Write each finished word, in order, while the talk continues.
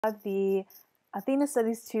The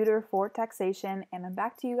AthenaStudies tutor for taxation, and I'm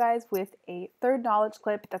back to you guys with a third knowledge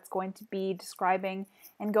clip that's going to be describing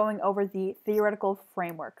and going over the theoretical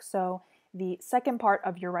framework, so the second part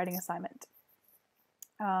of your writing assignment.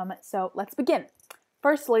 So let's begin.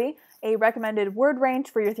 Firstly, a recommended word range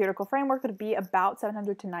for your theoretical framework would be about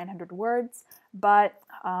 700 to 900 words, but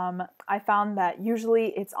I found that usually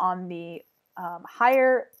it's on the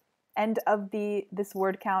higher end of this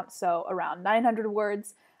word count, so around 900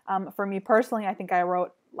 words. For me personally, I think I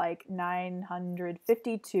wrote like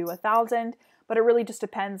 950 to 1,000, but it really just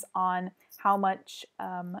depends on how much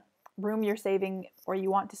room you're saving or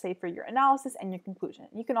you want to save for your analysis and your conclusion.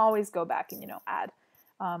 You can always go back and, add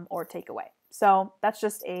or take away. So that's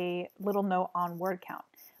just a little note on word count.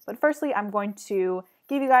 But firstly, I'm going to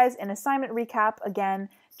give you guys an assignment recap again,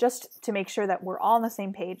 just to make sure that we're all on the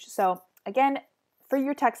same page. So again, for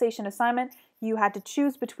your taxation assignment, you had to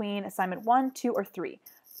choose between assignment 1, 2, or 3.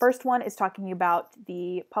 First one is talking about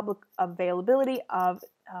the public availability of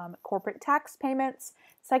corporate tax payments.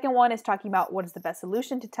 Second one is talking about what is the best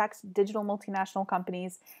solution to tax digital multinational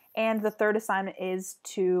companies. And the third assignment is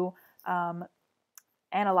to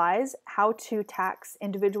analyze how to tax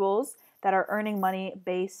individuals that are earning money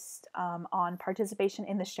based on participation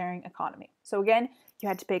in the sharing economy. So again, you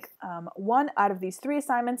had to pick one out of these 3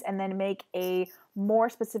 assignments and then make a more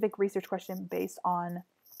specific research question based on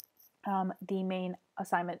the main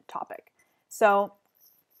assignment topic. So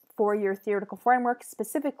for your theoretical framework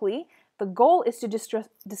specifically, the goal is to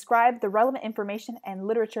describe the relevant information and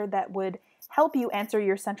literature that would help you answer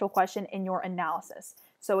your central question in your analysis.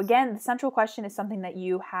 So again, the central question is something that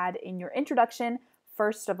you had in your introduction,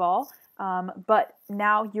 first of all, but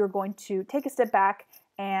now you're going to take a step back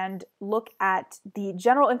and look at the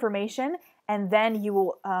general information, and then you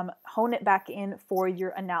will hone it back in for your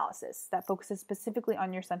analysis that focuses specifically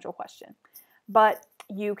on your central question. But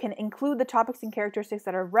you can include the topics and characteristics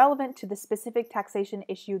that are relevant to the specific taxation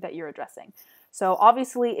issue that you're addressing. So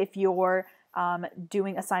obviously, if you're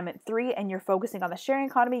doing assignment 3 and you're focusing on the sharing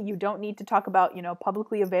economy, you don't need to talk about,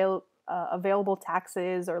 publicly available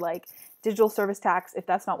taxes or like digital service tax if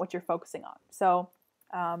that's not what you're focusing on. So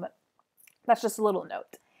that's just a little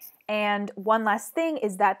note. And one last thing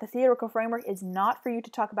is that the theoretical framework is not for you to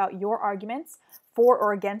talk about your arguments for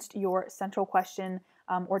or against your central question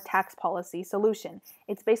or tax policy solution.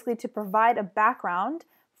 It's basically to provide a background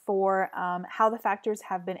for how the factors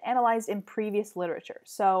have been analyzed in previous literature.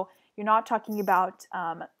 So you're not talking about,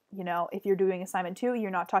 if you're doing assignment 2, you're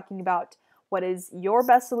not talking about what is your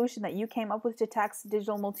best solution that you came up with to tax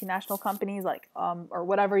digital multinational companies, like or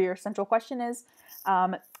whatever your central question is.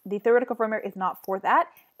 The theoretical framework is not for that.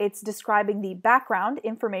 It's describing the background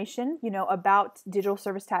information, about digital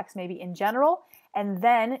service tax maybe in general, and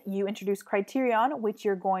then you introduce criterion, which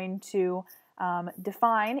you're going to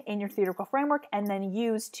define in your theoretical framework and then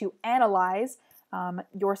use to analyze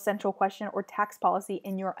your central question or tax policy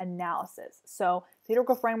in your analysis. So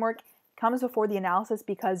theoretical framework comes before the analysis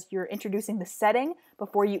because you're introducing the setting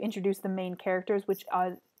before you introduce the main characters, which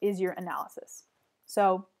is your analysis.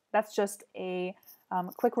 So that's just a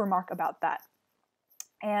quick remark about that.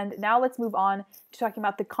 And now let's move on to talking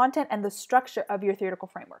about the content and the structure of your theoretical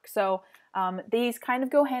framework. So these kind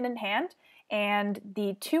of go hand in hand, and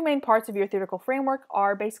the 2 main parts of your theoretical framework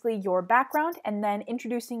are basically your background and then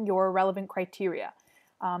introducing your relevant criteria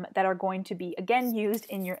that are going to be, again, used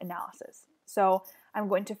in your analysis. So I'm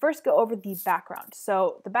going to first go over the background.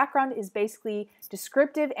 So the background is basically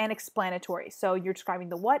descriptive and explanatory. So you're describing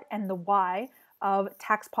the what and the why of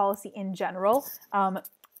tax policy in general,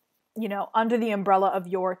 under the umbrella of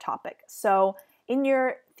your topic. So in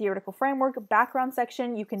your theoretical framework background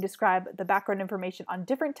section, you can describe the background information on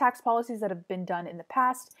different tax policies that have been done in the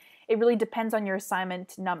past. It really depends on your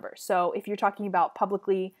assignment number. So if you're talking about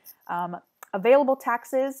publicly available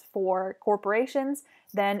taxes for corporations,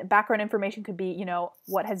 then background information could be,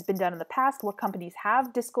 what has been done in the past, what companies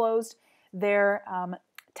have disclosed their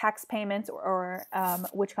tax payments or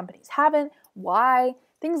which companies haven't, why,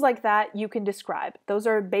 things like that you can describe. Those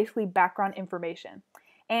are basically background information.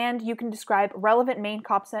 And you can describe relevant main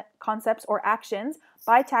concepts or actions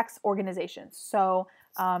by tax organizations. So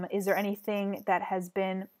is there anything that has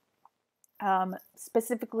been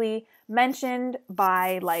specifically mentioned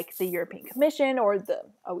by like the European Commission or the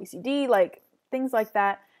OECD, like things like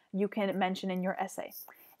that you can mention in your essay.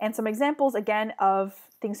 And some examples, again, of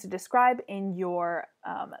things to describe in your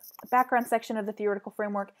background section of the theoretical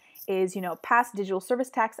framework is, past digital service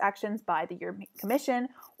tax actions by the European Commission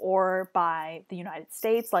or by the United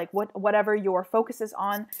States, like whatever your focus is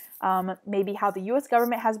on, maybe how the U.S.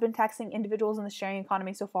 government has been taxing individuals in the sharing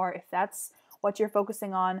economy so far, if that's what you're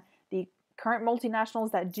focusing on, the current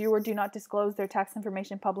multinationals that do or do not disclose their tax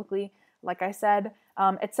information publicly, like I said,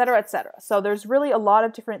 et cetera, et cetera. So there's really a lot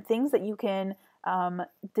of different things that you can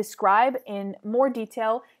describe in more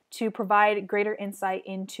detail to provide greater insight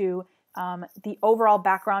into the overall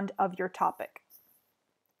background of your topic.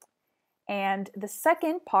 And the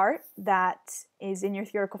second part that is in your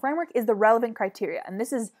theoretical framework is the relevant criteria. And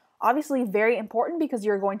this is obviously very important because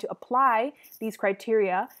you're going to apply these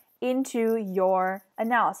criteria into your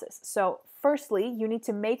analysis. So firstly, you need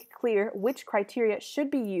to make clear which criteria should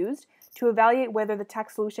be used to evaluate whether the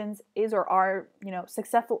tax solutions is or are,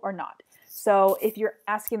 successful or not. So if you're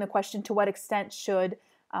asking the question, to what extent should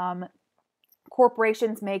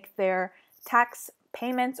corporations make their tax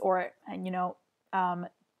payments or,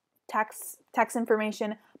 tax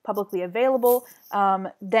information publicly available,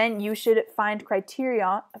 then you should find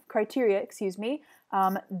criteria,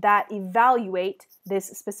 that evaluate this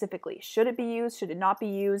specifically. Should it be used? Should it not be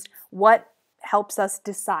used? What helps us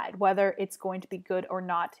decide whether it's going to be good or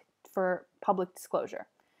not for public disclosure?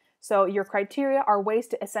 So your criteria are ways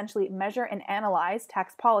to essentially measure and analyze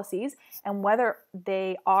tax policies and whether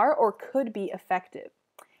they are or could be effective.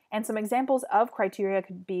 And some examples of criteria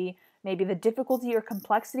could be maybe the difficulty or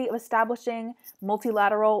complexity of establishing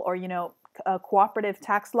multilateral or, cooperative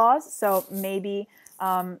tax laws. So maybe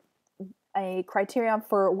a criterion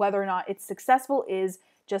for whether or not it's successful is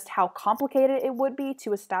just how complicated it would be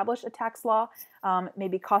to establish a tax law,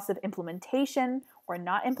 maybe cost of implementation or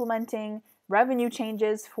not implementing, revenue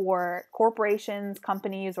changes for corporations,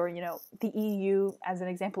 companies, or the EU as an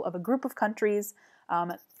example of a group of countries,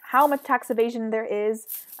 how much tax evasion there is,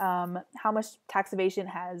 how much tax evasion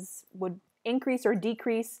would increase or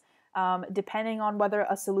decrease depending on whether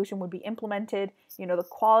a solution would be implemented, the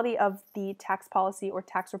quality of the tax policy or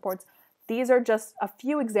tax reports. These are just a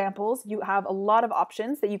few examples. You have a lot of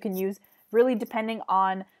options that you can use really depending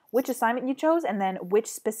on which assignment you chose and then which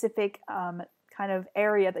specific kind of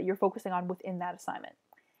area that you're focusing on within that assignment.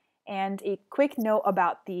 And a quick note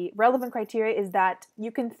about the relevant criteria is that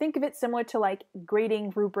you can think of it similar to like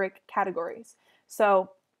grading rubric categories.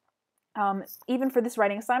 So even for this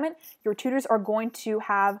writing assignment, your tutors are going to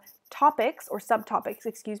have topics or subtopics,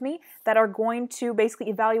 that are going to basically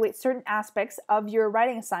evaluate certain aspects of your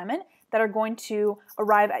writing assignment that are going to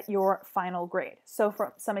arrive at your final grade. So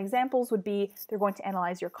for some examples would be they're going to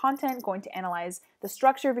analyze your content, going to analyze the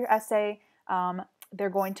structure of your essay, they're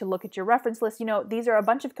going to look at your reference list. These are a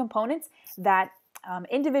bunch of components that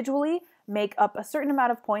individually make up a certain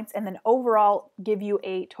amount of points and then overall give you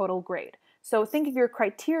a total grade. So think of your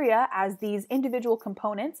criteria as these individual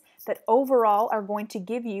components that overall are going to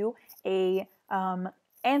give you a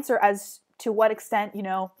answer as to what extent,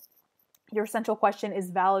 your central question is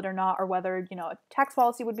valid or not, or whether, a tax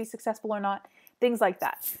policy would be successful or not, things like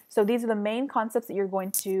that. So these are the main concepts that you're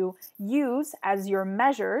going to use as your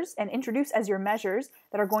measures and introduce as your measures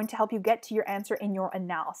that are going to help you get to your answer in your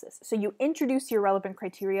analysis. So you introduce your relevant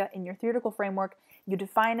criteria in your theoretical framework, you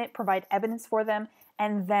define it, provide evidence for them,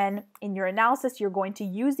 and then in your analysis, you're going to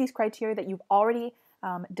use these criteria that you've already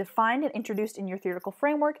defined and introduced in your theoretical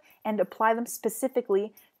framework and apply them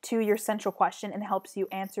specifically to your central question, and helps you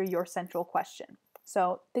answer your central question.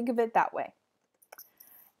 So think of it that way.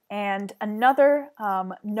 And another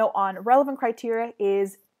note on relevant criteria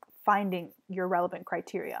is finding your relevant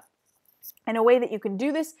criteria. And a way that you can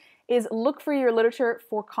do this is look for your literature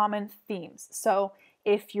for common themes. So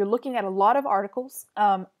if you're looking at a lot of articles,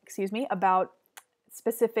 about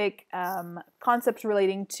specific concepts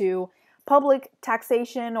relating to public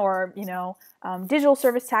taxation or, digital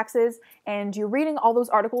service taxes, and you're reading all those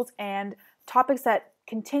articles and topics that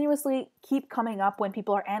continuously keep coming up when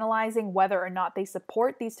people are analyzing whether or not they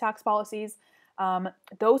support these tax policies,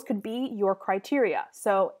 those could be your criteria.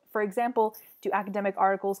 So, for example, do academic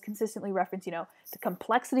articles consistently reference, the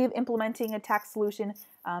complexity of implementing a tax solution,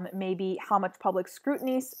 maybe how much public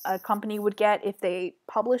scrutiny a company would get if they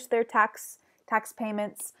publish their tax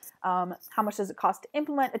payments, how much does it cost to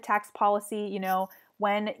implement a tax policy,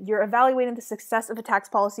 when you're evaluating the success of a tax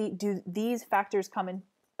policy, do these factors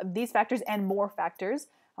and more factors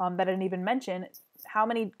that I didn't even mention, how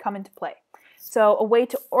many come into play? So a way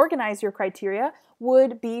to organize your criteria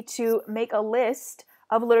would be to make a list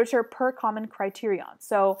of literature per common criterion.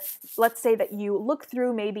 So let's say that you look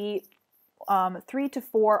through maybe 3 to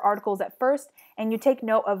 4 articles at first, and you take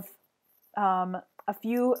note of a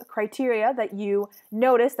few criteria that you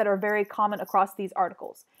notice that are very common across these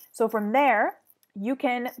articles. So from there, you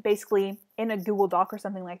can basically, in a Google Doc or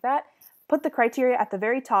something like that, put the criteria at the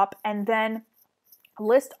very top and then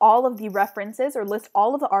list all of the references or list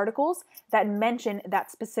all of the articles that mention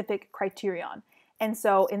that specific criterion. And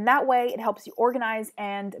so in that way, it helps you organize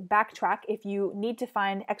and backtrack if you need to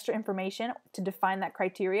find extra information to define that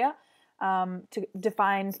criteria, to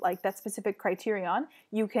define like that specific criterion.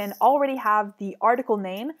 You can already have the article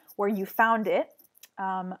name where you found it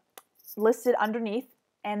listed underneath,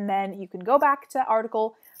 and then you can go back to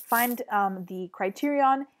article, find the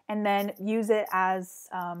criterion, and then use it as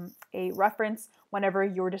a reference whenever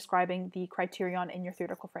you're describing the criterion in your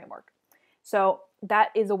theoretical framework. So that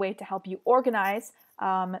is a way to help you organize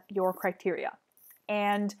your criteria.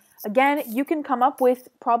 And again, you can come up with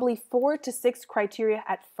probably 4 to 6 criteria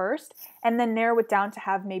at first, and then narrow it down to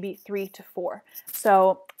have maybe 3 to 4.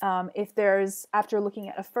 So if there's, after looking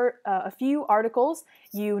at a few articles,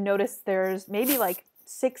 you notice there's maybe like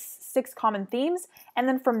six common themes, and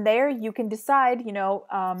then from there you can decide, you know,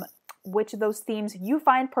 which of those themes you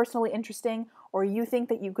find personally interesting, or you think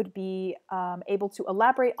that you could be able to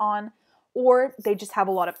elaborate on, or they just have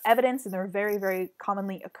a lot of evidence and they're very, very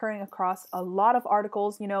commonly occurring across a lot of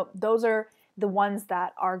articles. You know, those are the ones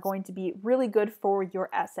that are going to be really good for your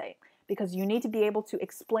essay, because you need to be able to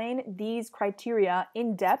explain these criteria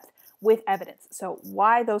in depth with evidence. So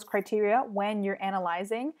why those criteria when you're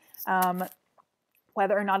analyzing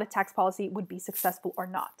whether or not a tax policy would be successful or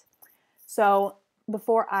not. So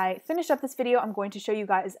before I finish up this video, I'm going to show you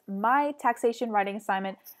guys my taxation writing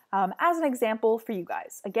assignment as an example for you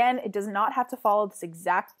guys. Again, it does not have to follow this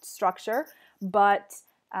exact structure, but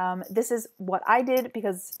this is what I did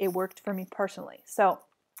because it worked for me personally. So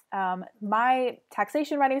my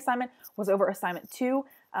taxation writing assignment was over assignment 2.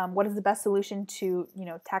 What is the best solution to, you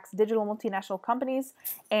know, tax digital multinational companies?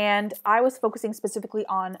 And I was focusing specifically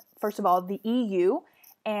on, first of all, the EU,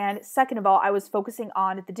 and second of all, I was focusing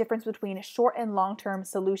on the difference between short and long-term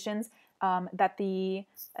solutions that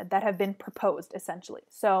have been proposed, essentially.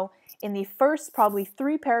 So in the first probably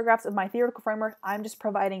 3 paragraphs of my theoretical framework, I'm just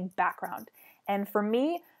providing background. And for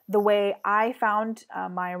me, the way I found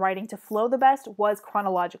my writing to flow the best was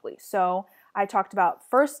chronologically. So I talked about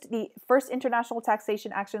the first international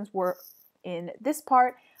taxation actions were in this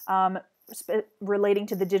part, relating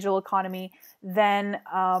to the digital economy. Then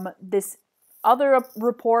this other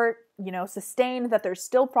report, you know, sustained that there's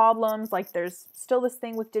still problems, like there's still this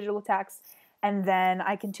thing with digital tax. And then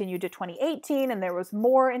I continued to 2018, and there was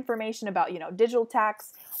more information about, you know, digital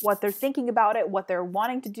tax, what they're thinking about it, what they're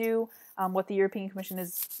wanting to do, what the European Commission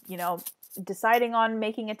is, you know, deciding on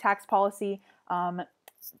making a tax policy.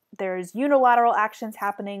 There's unilateral actions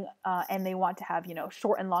happening, and they want to have, you know,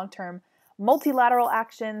 short and long-term multilateral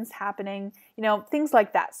actions happening, you know, things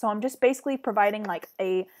like that. So I'm just basically providing like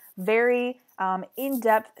a very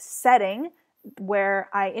in-depth setting where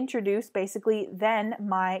I introduce basically then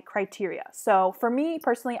my criteria. So for me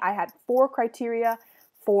personally, I had 4 criteria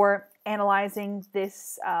for analyzing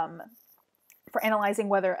this, for analyzing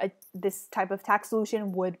whether this type of tax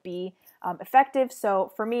solution would be effective.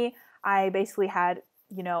 So for me, I basically had,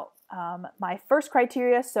 you know, my first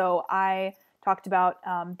criteria. So I talked about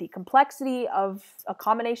the complexity of a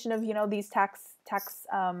combination of, you know, these tax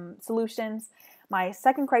solutions. My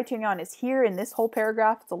second criterion is here in this whole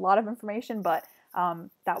paragraph. It's a lot of information, but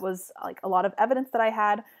that was like a lot of evidence that I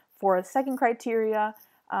had for a second criteria.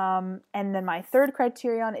 And then my third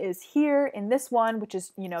criterion is here in this one, which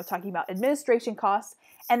is, you know, talking about administration costs.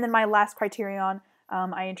 And then my last criterion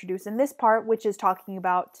I introduced in this part, which is talking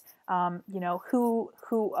about, you know,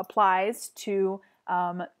 who applies to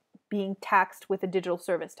being taxed with a digital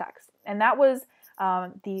service tax. And that was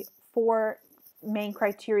the 4 main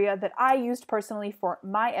criteria that I used personally for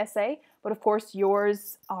my essay, but of course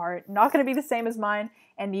yours are not going to be the same as mine,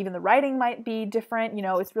 and even the writing might be different. You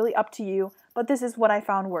know, it's really up to you, but this is what I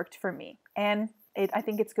found worked for me. And I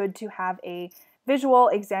think it's good to have a visual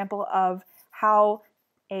example of how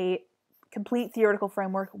a complete theoretical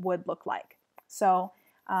framework would look like. So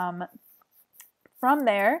from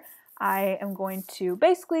there, I am going to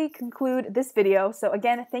basically conclude this video. So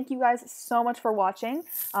again, thank you guys so much for watching.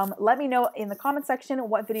 Let me know in the comment section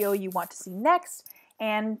what video you want to see next,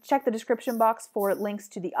 and check the description box for links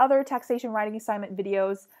to the other taxation writing assignment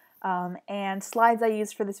videos and slides I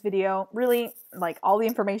used for this video. Really, like, all the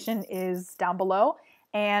information is down below.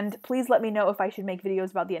 And please let me know if I should make videos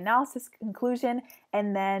about the analysis conclusion,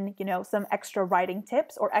 and then, you know, some extra writing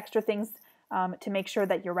tips or extra things to make sure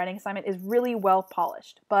that your writing assignment is really well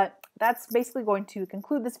polished. But that's basically going to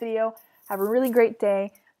conclude this video. Have a really great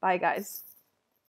day. Bye, guys.